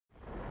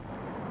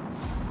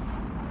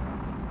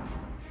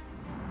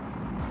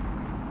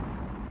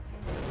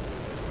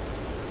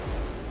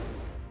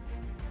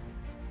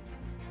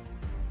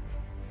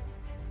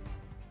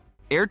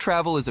Air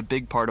travel is a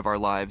big part of our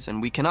lives,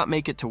 and we cannot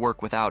make it to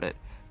work without it,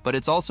 but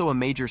it's also a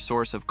major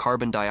source of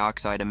carbon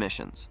dioxide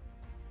emissions.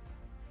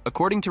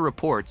 According to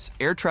reports,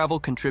 air travel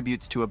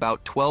contributes to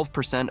about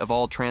 12% of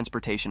all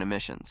transportation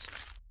emissions.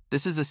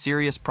 This is a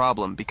serious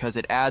problem because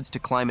it adds to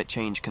climate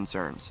change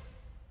concerns.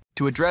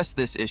 To address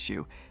this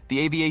issue, the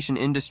aviation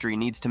industry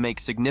needs to make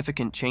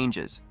significant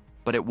changes,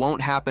 but it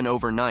won't happen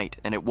overnight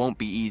and it won't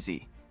be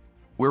easy.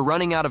 We're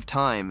running out of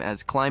time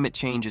as climate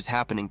change is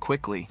happening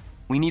quickly.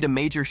 We need a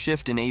major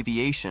shift in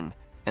aviation,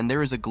 and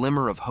there is a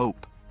glimmer of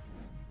hope.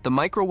 The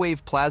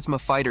microwave plasma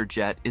fighter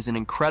jet is an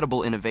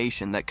incredible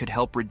innovation that could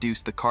help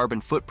reduce the carbon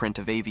footprint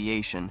of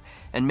aviation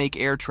and make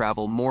air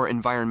travel more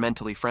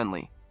environmentally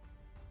friendly.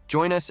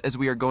 Join us as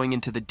we are going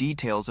into the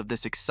details of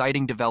this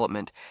exciting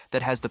development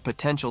that has the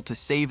potential to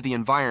save the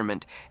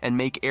environment and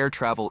make air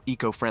travel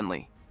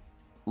eco-friendly.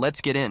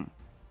 Let's get in.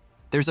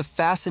 There's a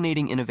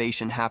fascinating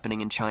innovation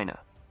happening in China.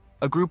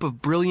 A group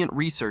of brilliant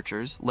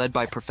researchers, led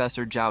by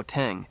Professor Zhao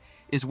Teng,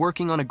 is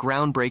working on a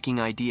groundbreaking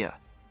idea.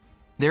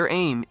 Their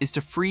aim is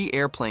to free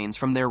airplanes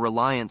from their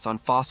reliance on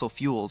fossil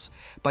fuels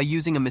by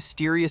using a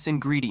mysterious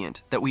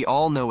ingredient that we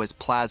all know as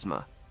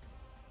plasma.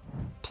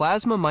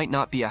 Plasma might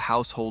not be a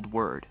household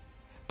word,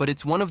 but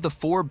it's one of the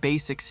 4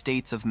 basic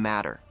states of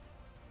matter.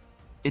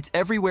 It's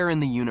everywhere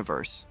in the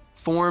universe,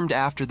 formed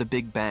after the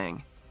Big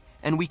Bang,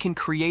 and we can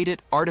create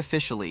it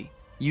artificially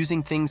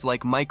using things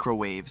like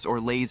microwaves or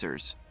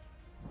lasers.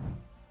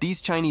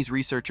 These Chinese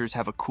researchers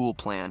have a cool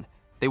plan.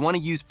 They want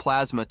to use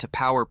plasma to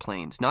power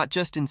planes, not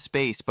just in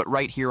space, but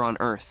right here on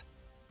Earth.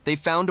 They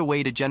found a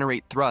way to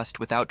generate thrust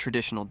without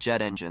traditional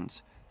jet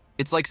engines.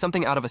 It's like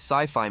something out of a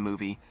sci-fi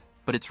movie,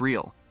 but it's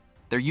real.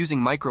 They're using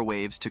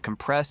microwaves to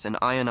compress and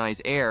ionize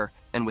air,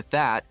 and with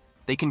that,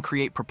 they can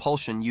create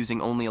propulsion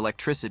using only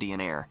electricity and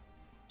air.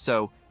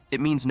 So, it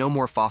means no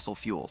more fossil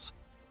fuels.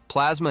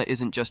 Plasma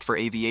isn't just for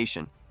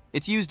aviation.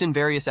 It's used in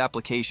various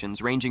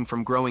applications, ranging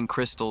from growing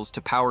crystals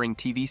to powering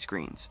TV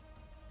screens.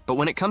 But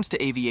when it comes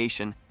to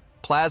aviation,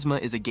 plasma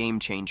is a game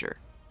changer.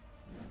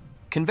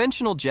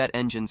 Conventional jet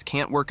engines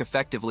can't work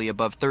effectively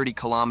above 30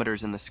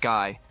 kilometers in the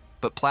sky,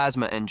 but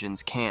plasma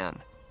engines can.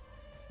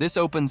 This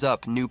opens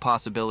up new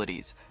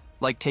possibilities,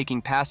 like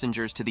taking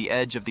passengers to the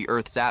edge of the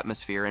Earth's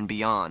atmosphere and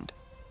beyond.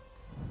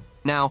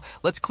 Now,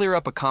 let's clear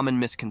up a common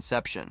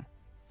misconception.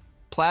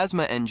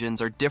 Plasma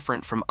engines are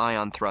different from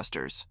ion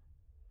thrusters.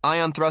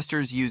 Ion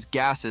thrusters use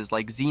gases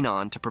like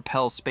xenon to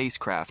propel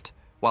spacecraft,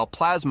 while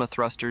plasma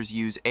thrusters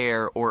use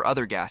air or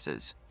other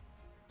gases.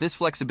 This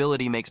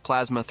flexibility makes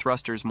plasma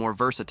thrusters more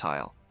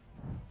versatile.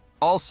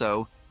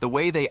 Also, the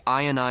way they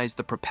ionize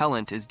the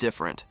propellant is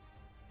different.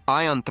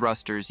 Ion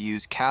thrusters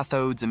use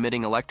cathodes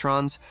emitting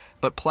electrons,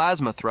 but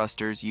plasma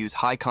thrusters use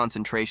high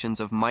concentrations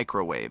of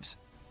microwaves.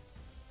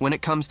 When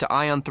it comes to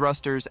ion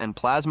thrusters and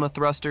plasma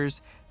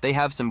thrusters, they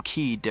have some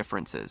key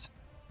differences.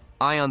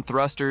 Ion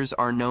thrusters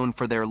are known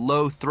for their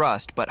low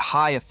thrust but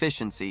high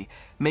efficiency,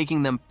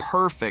 making them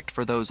perfect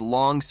for those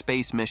long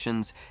space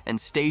missions and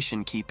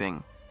station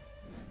keeping.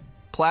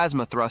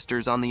 Plasma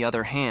thrusters, on the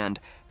other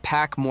hand,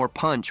 pack more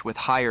punch with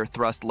higher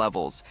thrust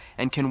levels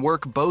and can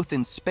work both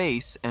in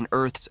space and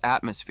Earth's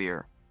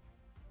atmosphere.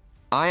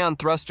 Ion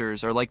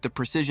thrusters are like the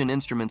precision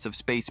instruments of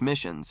space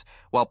missions,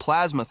 while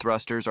plasma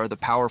thrusters are the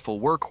powerful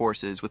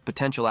workhorses with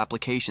potential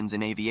applications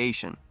in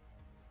aviation.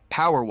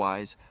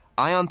 Power-wise,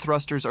 ion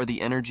thrusters are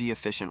the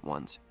energy-efficient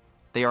ones.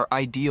 They are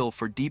ideal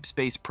for deep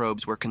space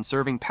probes where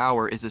conserving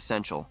power is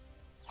essential.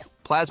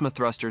 Plasma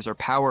thrusters are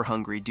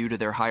power-hungry due to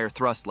their higher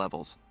thrust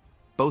levels.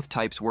 Both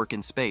types work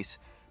in space,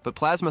 but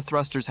plasma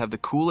thrusters have the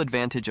cool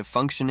advantage of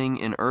functioning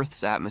in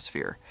Earth's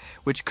atmosphere,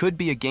 which could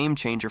be a game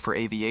changer for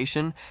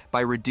aviation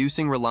by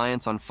reducing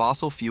reliance on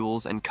fossil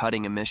fuels and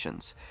cutting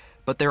emissions.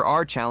 But there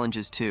are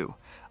challenges too.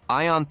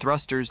 Ion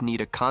thrusters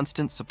need a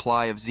constant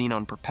supply of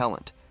xenon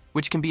propellant,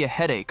 which can be a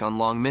headache on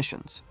long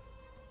missions.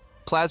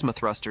 Plasma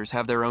thrusters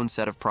have their own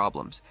set of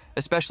problems,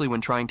 especially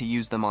when trying to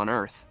use them on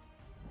Earth.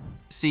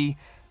 See,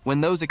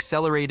 when those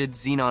accelerated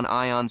xenon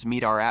ions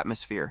meet our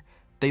atmosphere,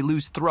 they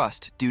lose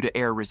thrust due to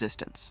air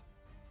resistance.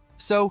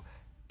 So,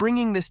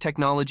 bringing this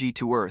technology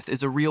to Earth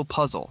is a real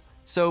puzzle,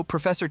 so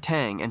Professor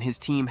Tang and his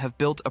team have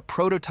built a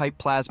prototype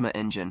plasma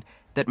engine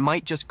that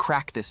might just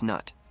crack this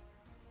nut.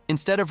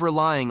 Instead of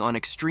relying on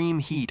extreme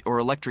heat or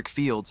electric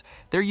fields,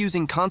 they're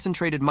using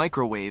concentrated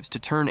microwaves to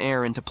turn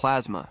air into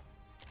plasma.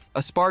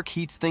 A spark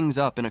heats things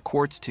up in a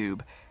quartz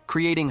tube,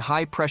 creating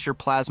high-pressure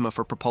plasma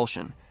for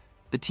propulsion.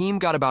 The team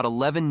got about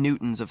 11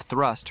 newtons of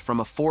thrust from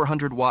a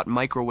 400-watt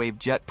microwave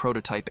jet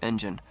prototype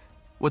engine.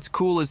 What's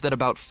cool is that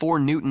about 4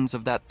 newtons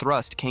of that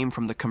thrust came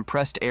from the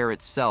compressed air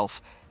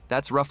itself.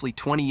 That's roughly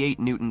 28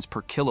 newtons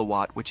per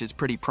kilowatt, which is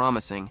pretty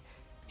promising.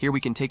 Here we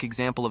can take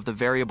example of the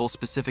Variable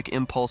Specific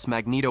Impulse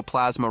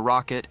Magnetoplasma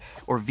Rocket,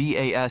 or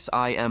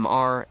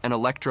VASIMR, and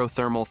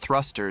electrothermal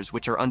thrusters,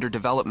 which are under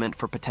development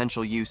for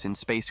potential use in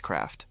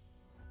spacecraft.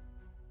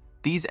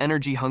 These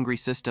energy-hungry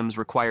systems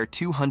require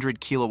 200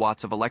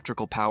 kilowatts of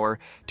electrical power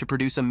to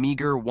produce a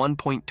meager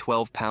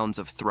 1.12 pounds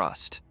of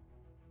thrust.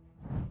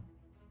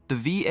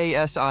 The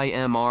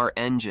VASIMR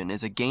engine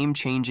is a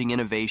game-changing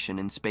innovation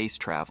in space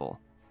travel.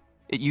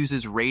 It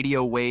uses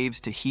radio waves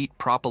to heat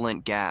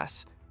propellant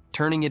gas,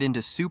 turning it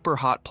into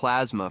super-hot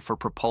plasma for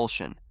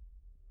propulsion.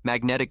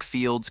 Magnetic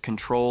fields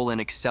control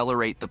and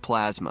accelerate the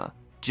plasma,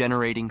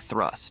 generating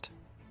thrust.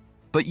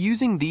 But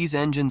using these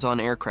engines on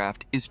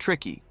aircraft is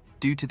tricky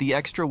due to the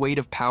extra weight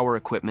of power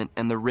equipment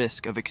and the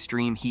risk of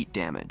extreme heat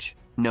damage,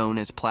 known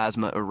as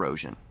plasma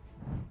erosion.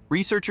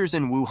 Researchers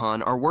in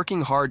Wuhan are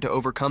working hard to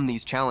overcome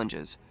these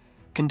challenges,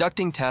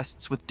 conducting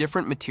tests with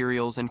different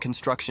materials and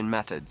construction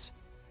methods.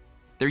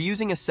 They're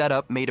using a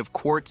setup made of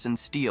quartz and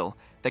steel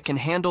that can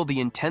handle the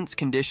intense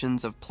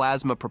conditions of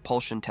plasma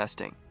propulsion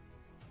testing.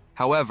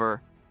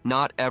 However,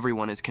 not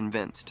everyone is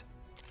convinced.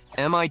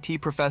 MIT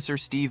professor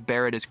Steve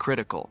Barrett is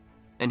critical,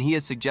 and he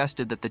has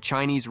suggested that the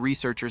Chinese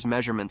researchers'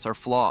 measurements are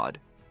flawed.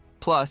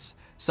 Plus,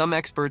 some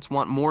experts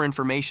want more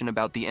information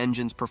about the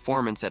engine's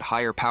performance at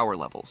higher power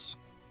levels.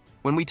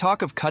 When we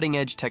talk of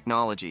cutting-edge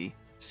technology,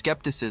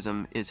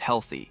 skepticism is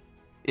healthy.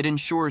 It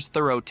ensures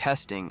thorough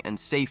testing and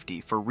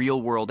safety for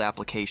real-world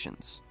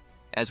applications.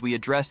 As we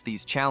address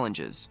these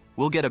challenges,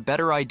 we'll get a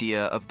better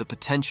idea of the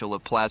potential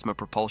of plasma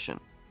propulsion.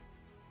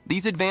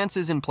 These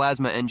advances in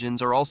plasma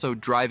engines are also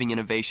driving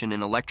innovation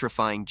in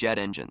electrifying jet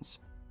engines.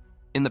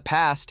 In the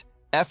past,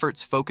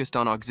 efforts focused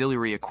on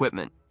auxiliary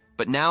equipment,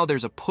 but now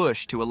there's a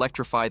push to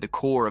electrify the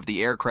core of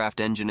the aircraft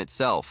engine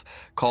itself,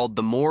 called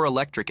the More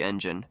Electric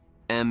Engine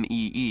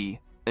 (MEE)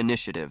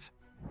 initiative.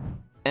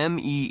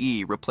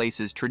 MEE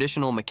replaces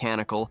traditional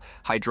mechanical,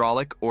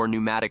 hydraulic, or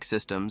pneumatic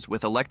systems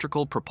with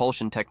electrical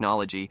propulsion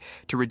technology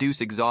to reduce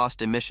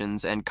exhaust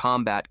emissions and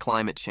combat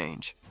climate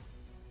change.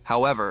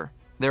 However,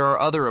 there are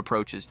other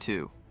approaches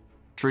too.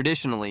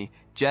 Traditionally,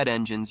 jet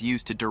engines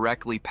used to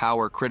directly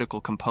power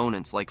critical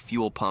components like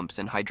fuel pumps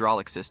and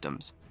hydraulic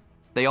systems.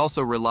 They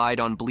also relied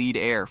on bleed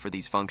air for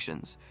these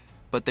functions,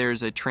 but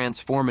there's a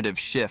transformative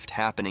shift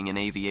happening in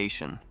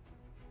aviation.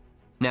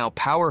 Now,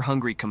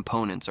 power-hungry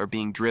components are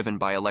being driven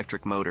by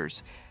electric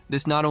motors.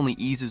 This not only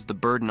eases the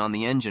burden on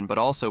the engine, but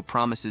also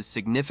promises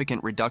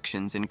significant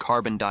reductions in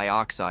carbon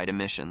dioxide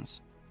emissions.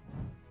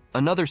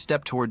 Another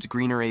step towards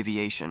greener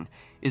aviation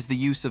is the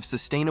use of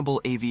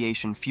sustainable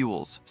aviation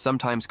fuels,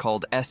 sometimes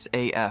called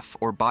SAF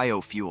or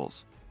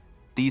biofuels.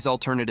 These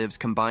alternatives,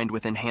 combined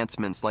with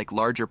enhancements like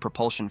larger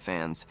propulsion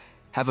fans,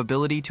 have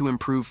ability to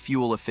improve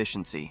fuel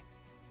efficiency.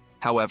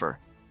 However,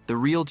 the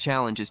real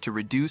challenge is to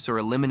reduce or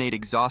eliminate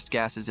exhaust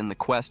gases in the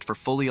quest for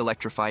fully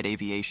electrified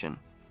aviation.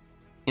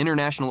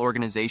 International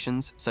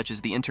organizations, such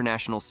as the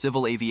International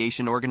Civil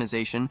Aviation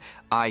Organization,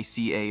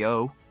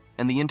 ICAO,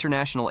 and the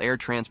International Air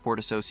Transport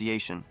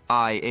Association,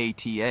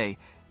 IATA,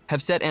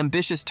 have set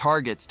ambitious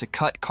targets to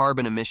cut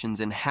carbon emissions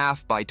in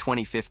half by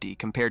 2050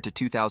 compared to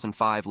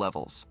 2005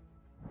 levels.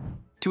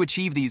 To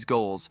achieve these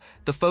goals,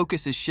 the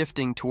focus is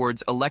shifting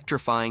towards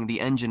electrifying the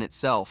engine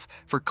itself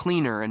for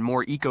cleaner and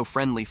more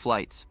eco-friendly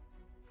flights.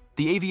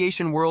 The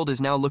aviation world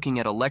is now looking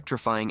at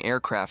electrifying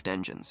aircraft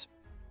engines.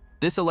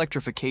 This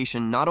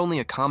electrification not only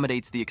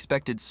accommodates the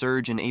expected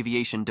surge in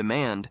aviation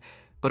demand,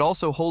 but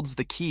also holds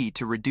the key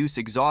to reduce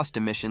exhaust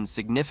emissions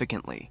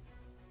significantly.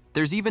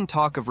 There's even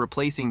talk of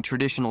replacing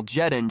traditional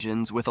jet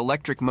engines with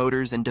electric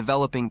motors and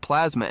developing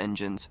plasma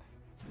engines.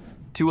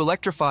 To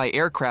electrify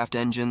aircraft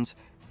engines,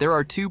 there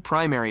are two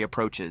primary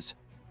approaches.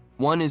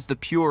 One is the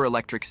pure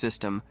electric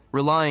system,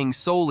 relying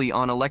solely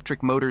on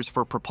electric motors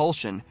for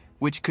propulsion,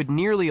 which could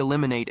nearly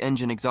eliminate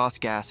engine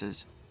exhaust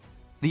gases.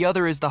 The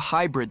other is the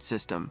hybrid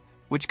system,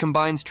 which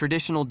combines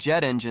traditional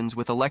jet engines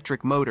with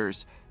electric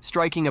motors,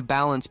 striking a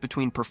balance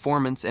between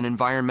performance and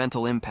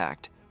environmental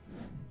impact.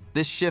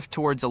 This shift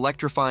towards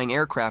electrifying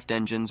aircraft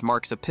engines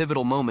marks a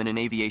pivotal moment in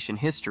aviation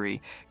history,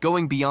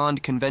 going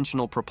beyond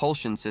conventional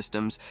propulsion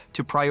systems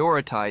to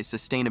prioritize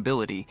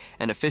sustainability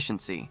and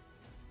efficiency.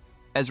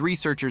 As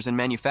researchers and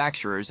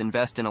manufacturers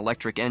invest in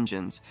electric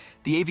engines,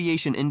 the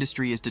aviation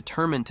industry is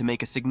determined to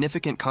make a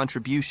significant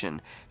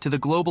contribution to the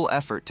global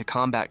effort to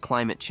combat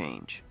climate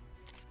change.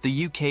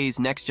 The UK's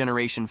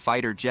next-generation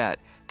fighter jet,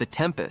 the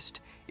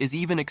Tempest, is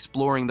even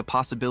exploring the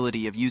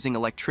possibility of using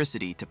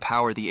electricity to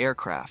power the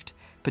aircraft,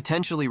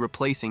 potentially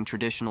replacing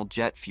traditional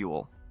jet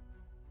fuel.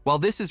 While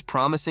this is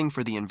promising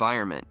for the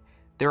environment,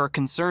 there are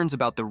concerns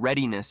about the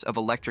readiness of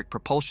electric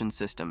propulsion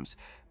systems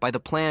by the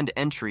planned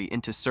entry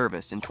into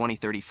service in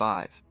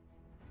 2035.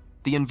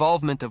 The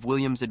involvement of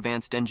Williams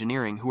Advanced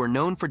Engineering, who are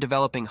known for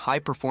developing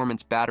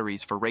high-performance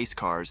batteries for race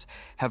cars,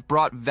 have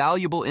brought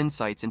valuable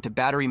insights into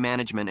battery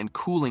management and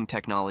cooling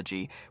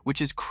technology, which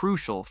is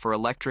crucial for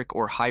electric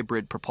or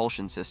hybrid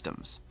propulsion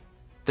systems.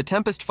 The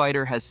Tempest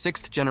fighter has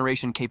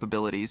sixth-generation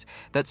capabilities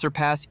that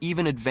surpass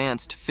even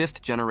advanced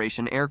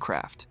fifth-generation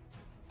aircraft.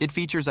 It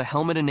features a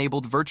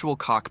helmet-enabled virtual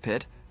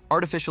cockpit,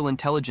 artificial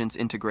intelligence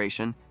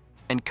integration,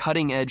 and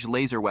cutting-edge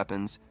laser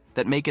weapons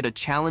that make it a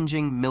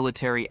challenging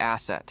military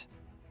asset.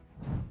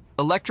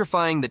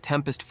 Electrifying the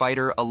Tempest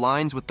fighter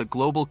aligns with the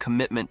global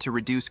commitment to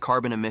reduce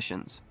carbon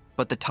emissions,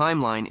 but the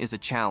timeline is a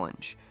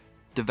challenge.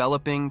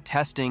 Developing,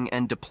 testing,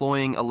 and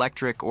deploying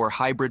electric or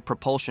hybrid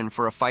propulsion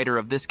for a fighter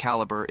of this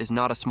caliber is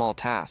not a small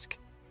task.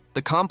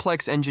 The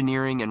complex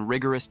engineering and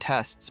rigorous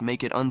tests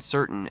make it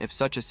uncertain if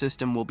such a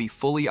system will be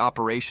fully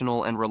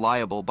operational and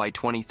reliable by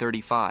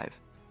 2035.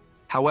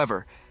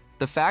 However,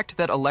 the fact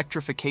that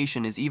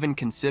electrification is even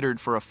considered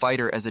for a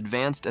fighter as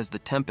advanced as the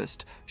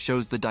Tempest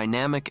shows the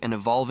dynamic and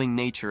evolving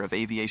nature of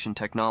aviation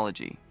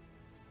technology.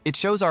 It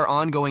shows our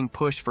ongoing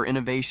push for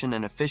innovation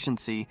and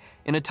efficiency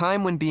in a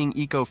time when being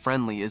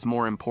eco-friendly is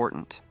more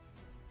important.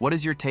 What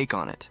is your take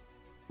on it?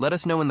 Let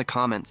us know in the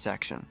comments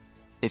section.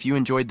 If you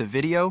enjoyed the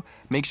video,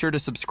 make sure to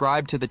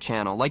subscribe to the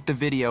channel, like the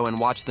video, and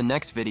watch the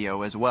next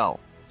video as well.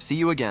 See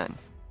you again.